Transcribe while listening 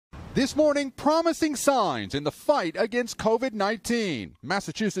This morning, promising signs in the fight against COVID-19.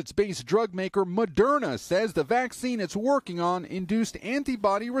 Massachusetts-based drug maker Moderna says the vaccine it's working on induced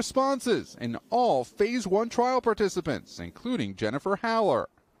antibody responses in all phase 1 trial participants, including Jennifer Howler.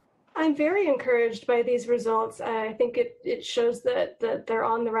 I'm very encouraged by these results. I think it shows that they're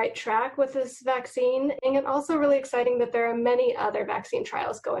on the right track with this vaccine, and it's also really exciting that there are many other vaccine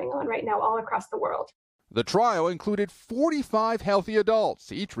trials going on right now all across the world. The trial included 45 healthy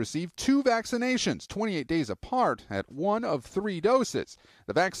adults. Each received 2 vaccinations, 28 days apart, at 1 of 3 doses.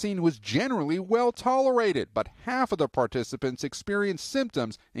 The vaccine was generally well tolerated, but half of the participants experienced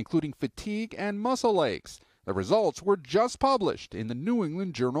symptoms, including fatigue and muscle aches. The results were just published in the New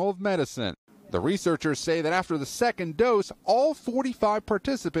England Journal of Medicine. The researchers say that after the second dose, all 45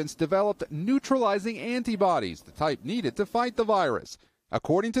 participants developed neutralizing antibodies, the type needed to fight the virus.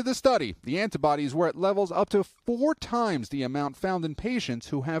 According to the study, the antibodies were at levels up to 4 times the amount found in patients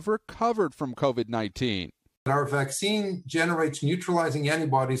who have recovered from COVID-19. Our vaccine generates neutralizing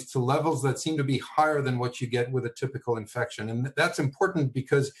antibodies to levels that seem to be higher than what you get with a typical infection. And that's important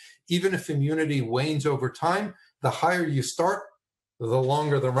because even if immunity wanes over time, the higher you start, the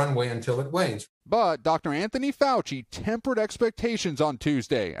longer the runway until it wanes. But Dr. Anthony Fauci tempered expectations on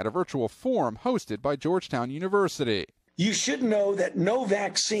Tuesday at a virtual forum hosted by Georgetown University. You should know that no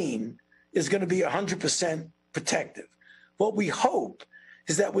vaccine is going to be 100% protective. What we hope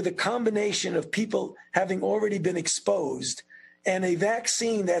is that with a combination of people having already been exposed and a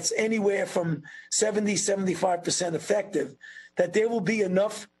vaccine that's anywhere from 70-75% effective, that there will be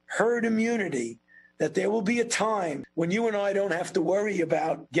enough herd immunity, that there will be a time when you and I don't have to worry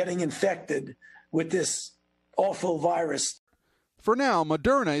about getting infected with this awful virus. For now,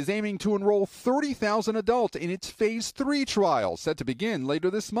 Moderna is aiming to enroll 30,000 adults in its phase 3 trial, set to begin later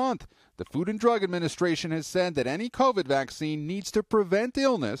this month. The Food and Drug Administration has said that any COVID vaccine needs to prevent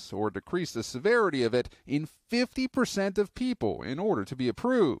illness or decrease the severity of it in 50% of people in order to be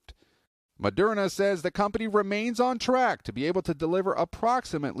approved. Moderna says the company remains on track to be able to deliver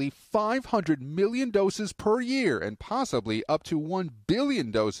approximately 500 million doses per year and possibly up to 1 billion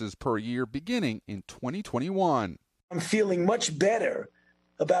doses per year beginning in 2021. I'm feeling much better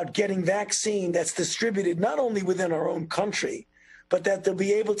about getting vaccine that's distributed not only within our own country, but that they'll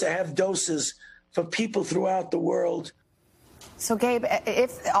be able to have doses for people throughout the world. So, Gabe,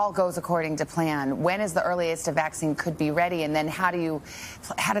 if all goes according to plan, when is the earliest a vaccine could be ready? And then how do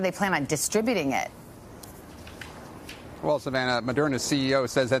they plan on distributing it? Well, Savannah, Moderna's CEO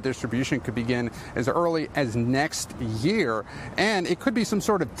says that distribution could begin as early as next year, and it could be some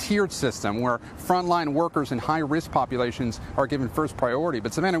sort of tiered system where frontline workers and high-risk populations are given first priority.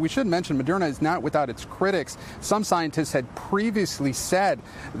 But, Savannah, we should mention Moderna is not without its critics. Some scientists had previously said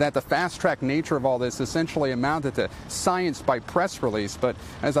that the fast-track nature of all this essentially amounted to science by press release. But,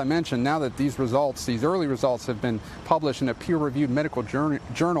 as I mentioned, now that these early results have been published in a peer-reviewed medical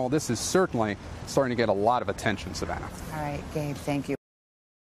journal, this is certainly starting to get a lot of attention, Savannah. All right, Gabe, thank you.